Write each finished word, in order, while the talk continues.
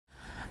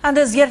And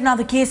there's yet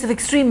another case of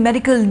extreme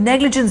medical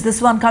negligence,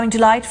 this one coming to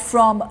light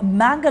from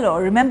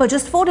Mangalore. Remember,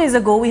 just 4 days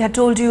ago, we had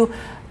told you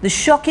the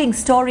shocking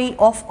story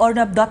of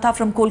Arnab Datta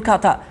from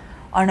Kolkata.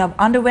 Arnab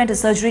underwent a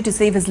surgery to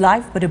save his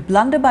life, but a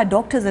blunder by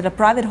doctors at a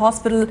private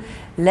hospital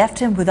left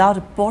him without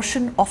a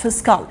portion of his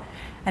skull.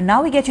 And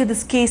now we get you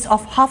this case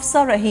of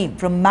Hafsa Rahim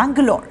from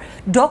Mangalore.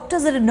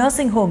 Doctors at a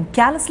nursing home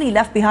callously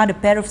left behind a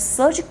pair of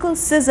surgical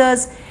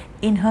scissors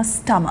in her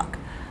stomach.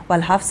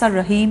 While Hafsa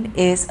Rahim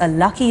is a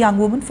lucky young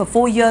woman, for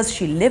 4 years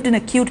she lived in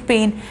acute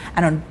pain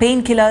and on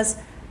painkillers.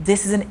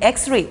 This is an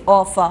X-ray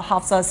of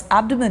Hafsa's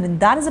abdomen, and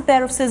that is a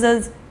pair of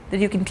scissors that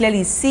you can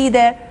clearly see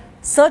there.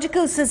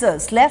 Surgical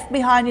scissors left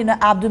behind in her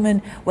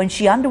abdomen when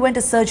she underwent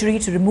a surgery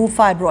to remove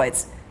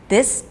fibroids.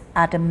 This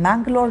at a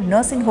Mangalore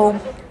nursing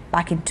home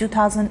back in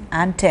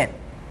 2010.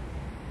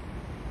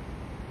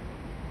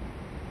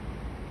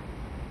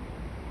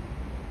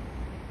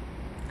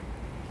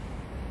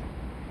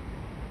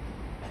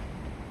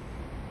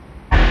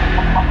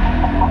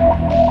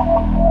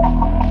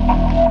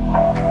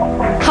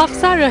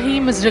 Hafsa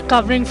Rahim is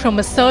recovering from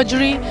a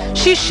surgery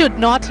she should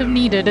not have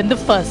needed in the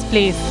first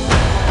place.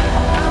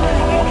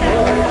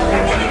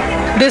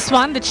 This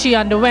one that she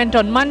underwent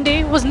on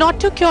Monday was not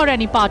to cure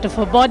any part of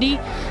her body,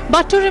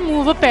 but to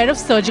remove a pair of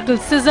surgical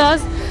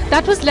scissors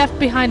that was left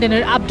behind in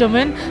her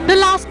abdomen the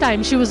last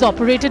time she was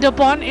operated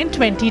upon in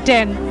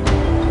 2010.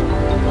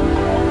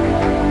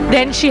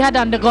 Then she had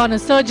undergone a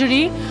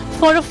surgery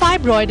for a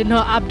fibroid in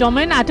her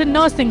abdomen at a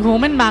nursing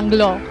home in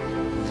Mangalore.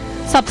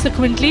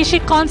 Subsequently, she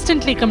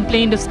constantly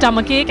complained of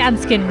stomachache and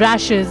skin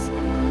rashes.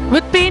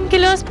 With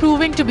painkillers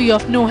proving to be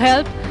of no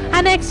help,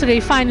 an X-ray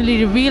finally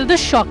revealed the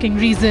shocking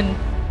reason.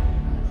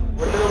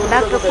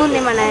 Dr.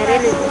 Purnima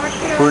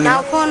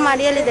ನಾವು phone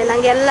ಮಾಡಿ ಹೇಳಿದೆ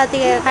ನನಗೆ ಎಲ್ಲ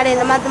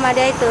ಕಡೆಯಿಂದ ಮದ್ದು ಮಾಡಿ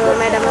ಆಯಿತು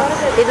madam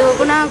ಇದು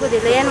ಗುಣ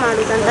ಆಗೋದಿಲ್ಲ ಏನು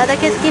ಮಾಡೋದು ಅಂತ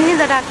ಅದಕ್ಕೆ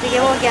ಸ್ಕಿನ್ನಿನ ಡಾಕ್ಟ್ರಿಗೆ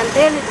ಹೋಗಿ ಅಂತ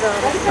ಹೇಳಿದ್ರು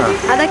ಅವರು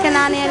ಅದಕ್ಕೆ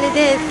ನಾನು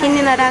ಹೇಳಿದೆ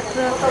ಸ್ಕಿನ್ನಿನ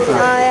ಡಾಕ್ಟ್ರು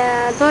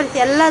ತೋರಿಸಿ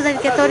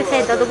ಎಲ್ಲದಕ್ಕೆ ತೋರಿಸಿ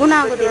ಆಯಿತು ಅದು ಗುಣ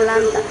ಆಗೋದಿಲ್ಲ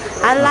ಅಂತ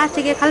ಅದು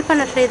ಲಾಸ್ಟಿಗೆ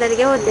ಕಲ್ಪನಾ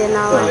ಶ್ರೀಧರಿಗೆ ಹೋದೆ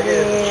ನಾವು ಅಲ್ಲಿ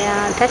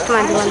ಟೆಸ್ಟ್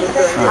ಮಾಡುವಂತ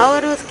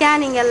ಅವರು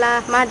ಸ್ಕ್ಯಾನಿಂಗ್ ಎಲ್ಲ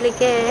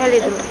ಮಾಡಲಿಕ್ಕೆ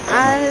ಹೇಳಿದರು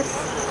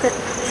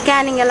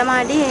ಸ್ಕ್ಯಾನಿಂಗ್ ಎಲ್ಲ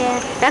ಮಾಡಿ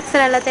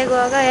ಎಕ್ಸ್ರೇ ಎಲ್ಲ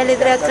ತೆಗುವಾಗ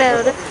ಹೇಳಿದ್ರು ಎಕ್ಸ್ರೇ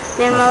ಅವರು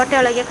ನಿಮ್ಮ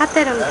ಹೊಟ್ಟೆಯೊಳಗೆ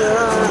ಕತ್ತರಿ ಉಂಟು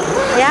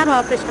ಯಾರು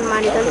ಆಪರೇಷನ್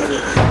ಮಾಡಿದಂತೆ.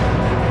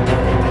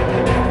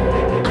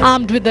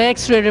 Armed with the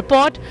X-ray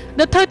report,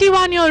 the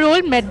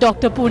 31-year-old met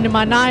Dr.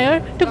 Purnima Nair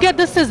to get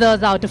the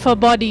scissors out of her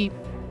body.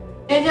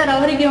 ಬೇಜಾರು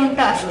ಅವರಿಗೆ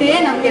ಉಂಟು ಅಷ್ಟೇ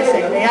ನಮಗೆ ಸಹ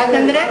ಇದೆ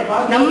ಯಾಕಂದ್ರೆ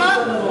ನಮ್ಮ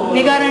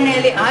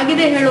ನಿಗಾರಣೆಯಲ್ಲಿ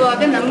ಆಗಿದೆ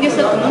ಹೇಳುವಾಗ ನಮಗೆ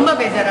ಸಹ ತುಂಬಾ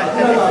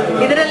ಬೇಜಾರಾಗ್ತದೆ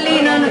ಇದರಲ್ಲಿ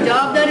ನಾನು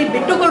ಜವಾಬ್ದಾರಿ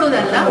ಬಿಟ್ಟು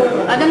ಕೊಡುವುದಲ್ಲ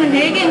ಅದನ್ನು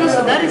ಹೇಗೆ ಇನ್ನು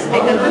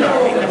ಸುಧಾರಿಸಬೇಕಂತ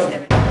ನೋಡಬೇಕಷ್ಟೇ.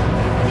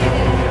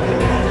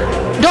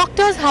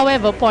 Doctors,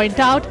 however, point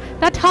out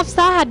that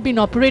Hafsa had been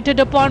operated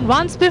upon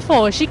once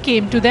before she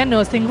came to their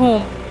nursing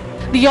home.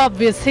 The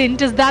obvious hint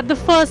is that the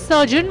first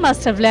surgeon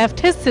must have left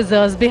his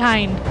scissors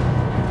behind.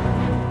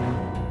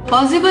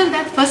 Possible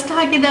that first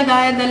ಹಾಕಿದ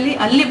ಗಾಯದಲ್ಲಿ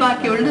ಅಲ್ಲಿ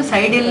ಬಾಕಿ ಉಳಿದು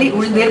side ಅಲ್ಲಿ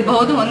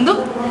ಉಳಿದಿರಬಹುದು ಒಂದು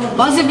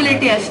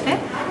possibility ಅಷ್ಟೇ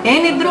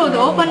ಏನಿದ್ರು ಅದು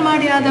open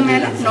ಮಾಡಿ ಆದ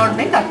ಮೇಲೆ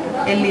ನೋಡಬೇಕಾಗ್ತದೆ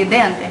ಎಲ್ಲಿದೆ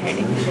ಅಂತ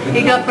ಹೇಳಿ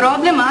ಈಗ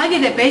ಪ್ರಾಬ್ಲಮ್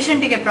ಆಗಿದೆ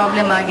ಪೇಷಂಟಿಗೆ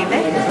ಪ್ರಾಬ್ಲಮ್ ಆಗಿದೆ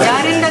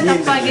ಯಾರಿಂದ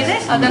ತಪ್ಪಾಗಿದೆ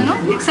ಅದನ್ನು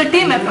ಇಟ್ಸ್ ಅ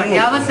ಟೀಮ್ ಎಫರ್ಟ್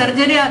ಯಾವ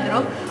ಸರ್ಜರಿ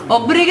ಆದರೂ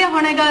ಒಬ್ಬರಿಗೆ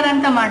ಹೊಣೆಗಾರ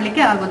ಅಂತ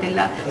ಮಾಡಲಿಕ್ಕೆ ಆಗೋದಿಲ್ಲ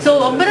ಸೊ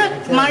ಒಬ್ಬರ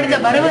ಮಾಡಿದ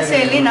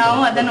ಭರವಸೆಯಲ್ಲಿ ನಾವು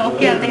ಅದನ್ನು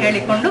ಓಕೆ ಅಂತ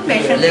ಹೇಳಿಕೊಂಡು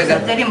ಪೇಷಂಟ್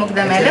ಸರ್ಜರಿ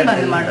ಮುಗಿದ ಮೇಲೆ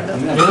ಬಂದ್ ಮಾಡೋದು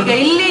ಈಗ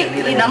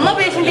ಇಲ್ಲಿ ನಮ್ಮ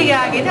ಪೇಷಂಟಿಗೆ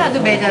ಆಗಿದೆ ಅದು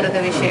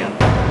ಬೇಜಾರದ ವಿಷಯ.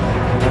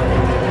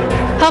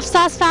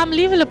 Hafsa's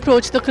family will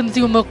approach the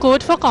consumer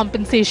court for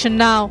compensation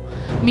now.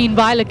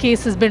 Meanwhile, a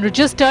case has been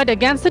registered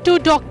against the two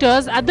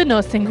doctors at the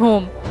nursing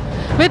home.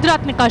 With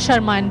Ratnika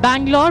Sharma in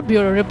Bangalore,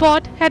 Bureau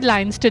Report,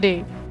 Headlines Today.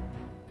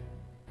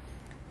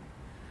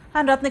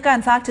 And Ratnika,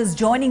 in fact, is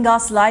joining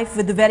us live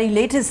with the very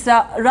latest.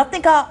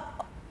 Ratnika,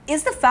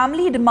 is the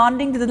family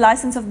demanding the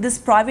license of this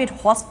private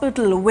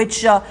hospital which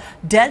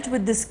dealt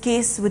with this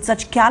case with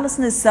such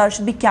callousness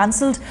should be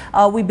cancelled?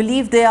 We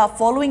believe they are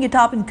following it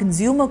up in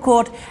consumer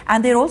court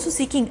and they're also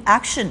seeking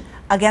action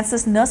against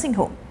this nursing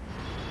home.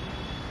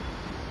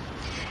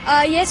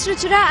 Yes,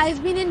 Ruchira, I've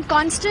been in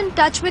constant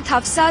touch with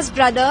Hafsa's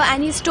brother and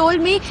he's told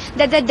me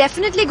that they're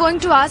definitely going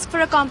to ask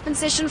for a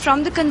compensation from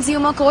the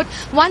consumer court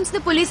once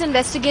the police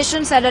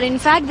investigations are done. In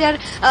fact, they're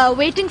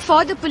waiting for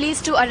the police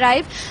to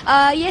arrive.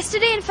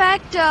 Yesterday, in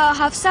fact,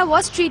 Hafsa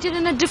was treated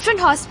in a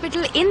different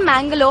hospital in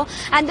Mangalore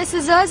and the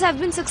scissors have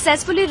been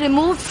successfully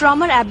removed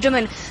from her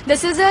abdomen. The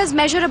scissors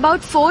measure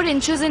about 4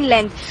 inches in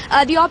length.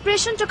 The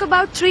operation took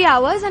about 3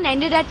 hours and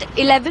ended at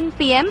 11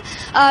 p.m.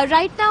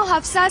 Right now,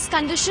 Hafsa's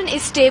condition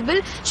is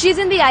stable. She's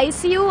in the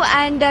ICU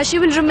and she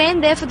will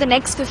remain there for the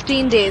next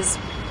 15 days.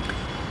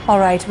 All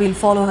right, we'll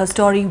follow her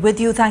story with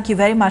you. Thank you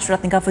very much,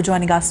 Ratnika, for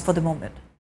joining us for the moment.